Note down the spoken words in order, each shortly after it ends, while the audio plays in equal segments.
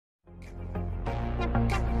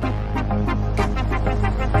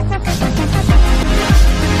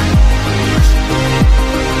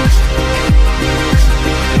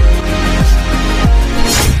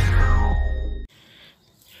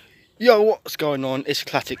Yo, what's going on? It's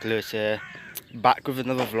Classic Lewis here, back with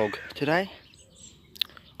another vlog. Today,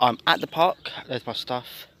 I'm at the park. There's my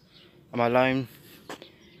stuff. I'm alone.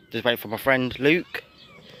 Just waiting for my friend Luke.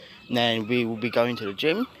 And then we will be going to the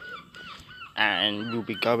gym, and we'll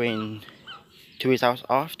be going to his house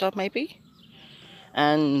after, maybe.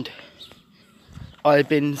 And I've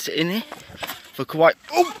been sitting here for quite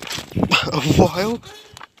a while.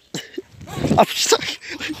 I'm stuck.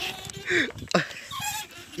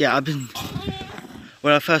 Yeah,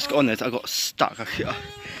 when I first got on this, I got stuck. I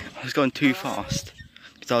was going too fast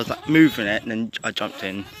because I was like moving it, and then I jumped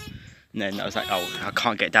in, and then I was like, oh, I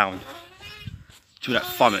can't get down. It took like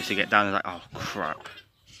 5 minutes to get down. I was like, oh crap.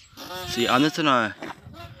 See, I'm just gonna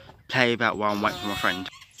play about while I'm waiting for my friend.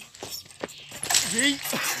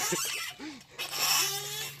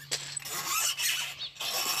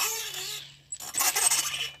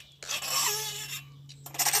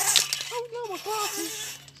 Oh no, my glasses!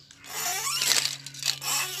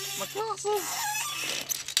 My glasses!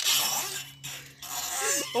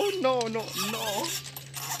 Oh no, no, no!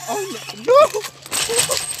 Oh no, no!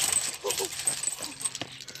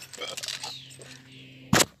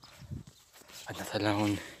 I'm not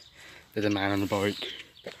alone. There's a man on the bike.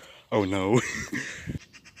 Oh no.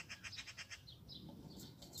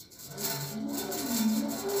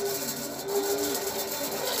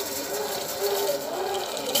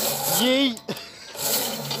 Yeet!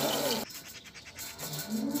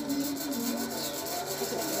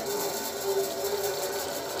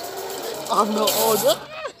 I'm not on.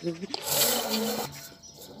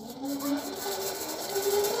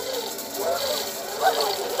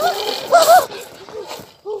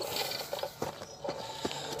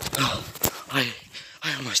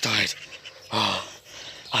 I almost died. Oh,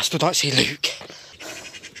 I still don't see Luke.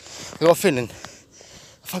 I got a feeling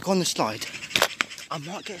if I go on the slide, I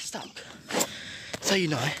might get stuck. So you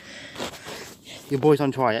know, your boys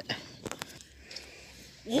don't try it.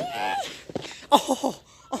 Oh,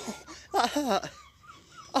 that hurt.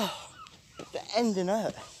 Oh, the ending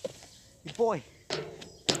hurt. Your boy.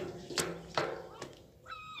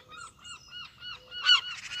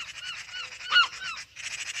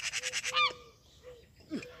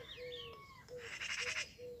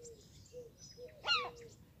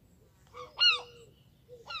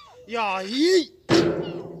 Yeah, yeet.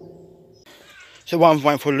 So while I'm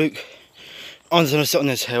waiting for Luke, I'm just gonna sit on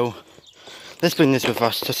this hill. Let's bring this with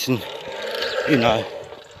us, just in, you know,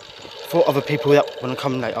 for other people that want to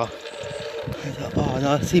come later. Oh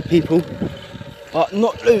no, I see people. But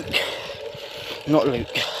not Luke. Not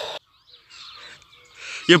Luke.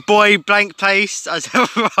 Your boy Blankplace has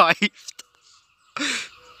arrived.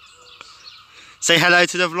 Say hello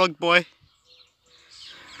to the vlog, boy.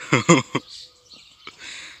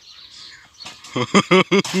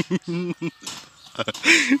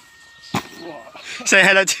 Say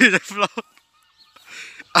hello to the vlog.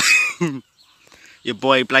 Your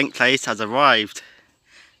boy Blankplace has arrived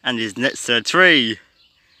and is next to a tree,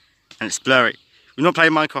 and it's blurry. We're not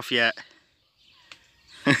playing Minecraft yet.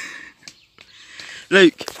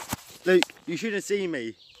 Luke, you should have seen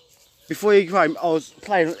me. Before you came, I was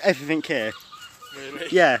playing on everything here. Really?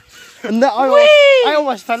 Yeah. And that, I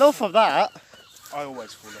almost fell off of that. I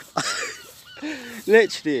always fall off.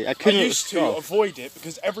 Literally, I couldn't. I used to avoid it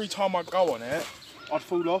because every time I go on it, I'd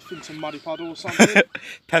fall off into a muddy puddle or something.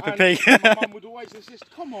 Peppa Pig. And my mum would always insist,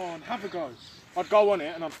 come on, have a go. I'd go on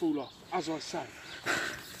it and I'd fall off, as I say.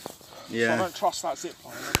 Yeah. So I don't trust that zip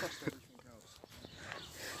line, I trust everything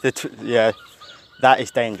else. Yeah, that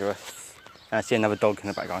is dangerous. And I see another dog in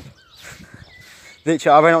the background.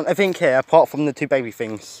 Literally, I went on everything here apart from the two baby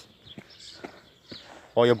things.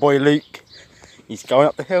 While your boy Luke, he's going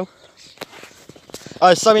up the hill.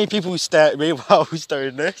 Oh, so many people stare at me while I was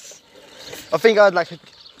doing this. I think I had like,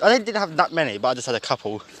 I didn't have that many, but I just had a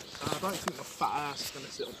couple. I don't think my fat ass is going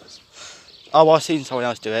to sit on this. Oh, well, I've seen someone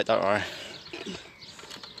else do it, don't worry.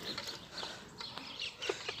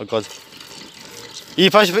 Oh God. You're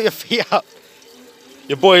supposed to put your feet up.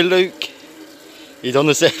 Your boy Luke, he's on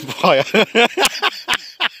the set fire.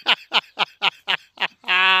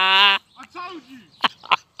 I told you!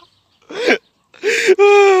 I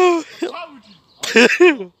told you!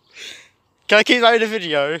 Can I keep that in the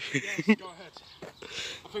video? Yes, go ahead. I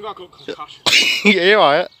think I got concussion. Yeah, you're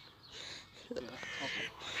right. Yeah,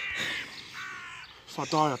 if I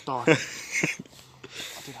die, I die. I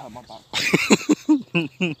did hurt my back.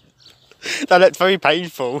 That looked very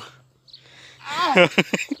painful. Ah!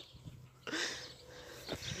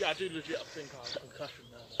 Yeah, I do legit think I have concussion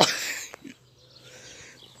now.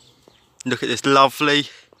 Look at this lovely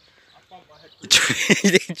I bumped my head.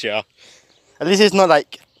 tree. Did ya? At least it's not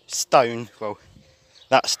like stone. Well,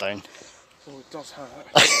 That stone. Oh, it does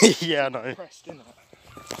hurt. Yeah, I know. Pressed, innit?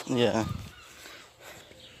 Yeah.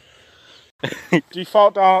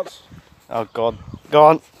 Default dance. Oh god. Go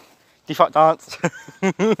on. Default dance.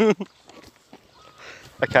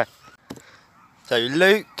 Okay. So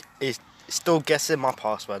Luke is still guessing my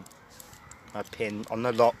password. My pin on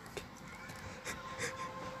the lock.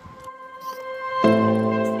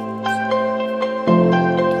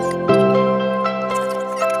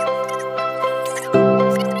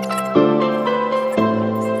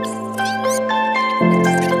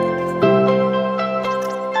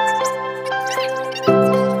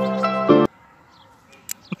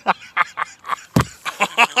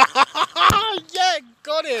 Yeah,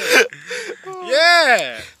 got it.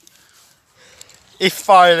 Yeah. He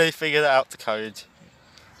finally figured out the code.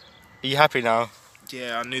 Are you happy now?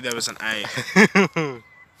 Yeah, I knew there was an A.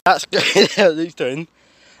 That's good. What Luke's doing.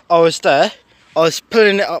 I was there. I was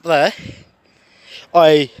pulling it up there.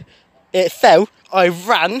 It fell. I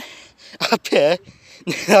ran up here.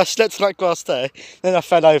 I slipped on that grass there. Then I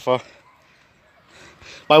fell over.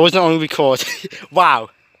 But I wasn't on record. Wow.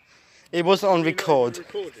 It wasn't on record.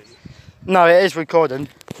 No, it is recording.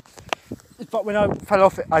 But when I fell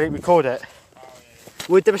off it, I didn't record it.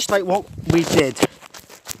 We'll demonstrate what we did.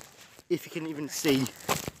 If you can even see.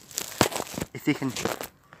 If you can.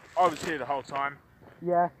 I was here the whole time.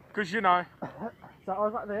 Yeah. Because, you know, So I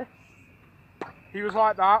was like this. he was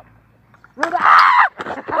like that.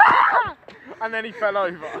 And then he fell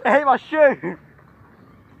over. I hit my shoe.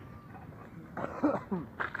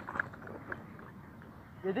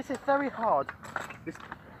 Yeah, this is very hard.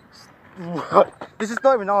 This is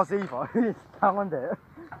not even ours either. It's found it.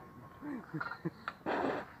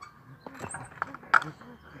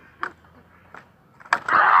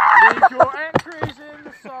 Leave your entries in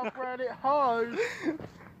the subreddit hose.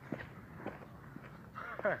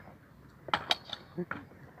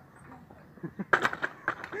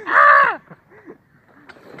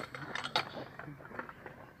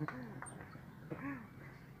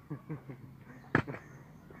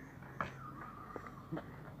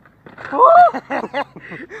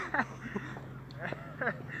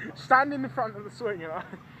 Stand in the front of the swing, you know.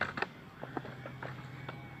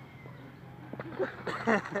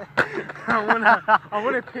 I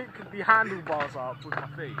wanna pick the handlebars up with my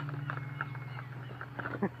feet.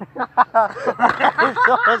 It's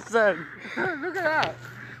awesome. Look at that.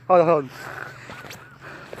 Hold on.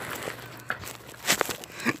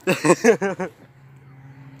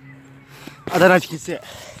 I don't know if you can see it.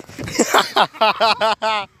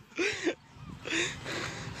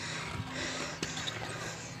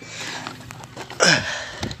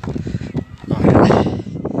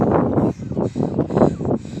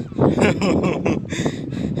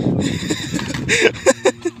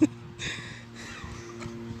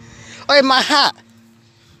 Oh, my hat!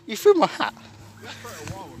 You threw my hat.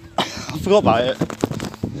 I forgot about it.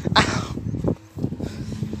 Ow.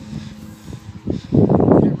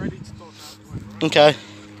 Get ready to dodge out the way, right? Okay.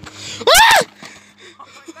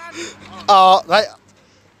 Oh, right.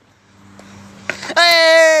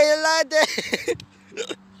 Hey, you landed!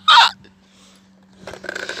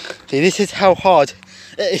 See, this is how hard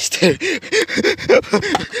it is to.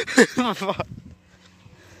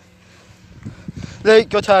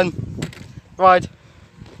 Luke, your turn. Ride.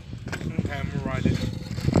 Okay, I'm riding.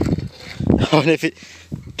 Oh, and if it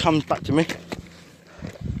comes back to me.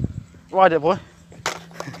 Ride it, boy.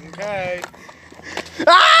 Okay.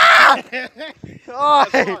 Ah! Oh,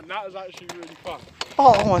 That's fun. That was actually really fun.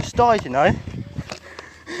 oh, I almost died, you know.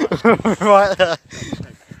 Right there.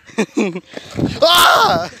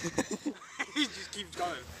 Ah! He just keeps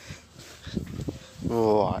going.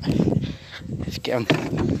 Right. Let's get him.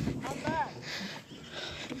 Come back.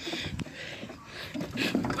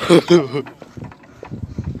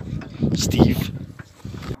 Steve.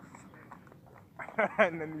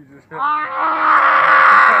 And then you just.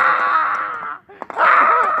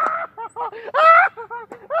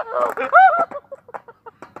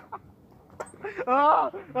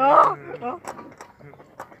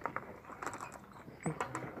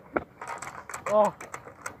 Oh,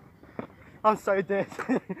 I'm so dead.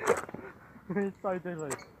 It's so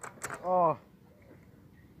dizzy. Oh.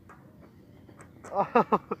 Oh.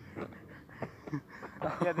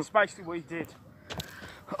 Yeah, that's basically what he did.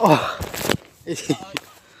 Oh.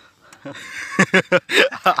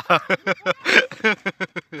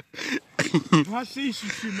 I see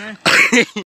you, man.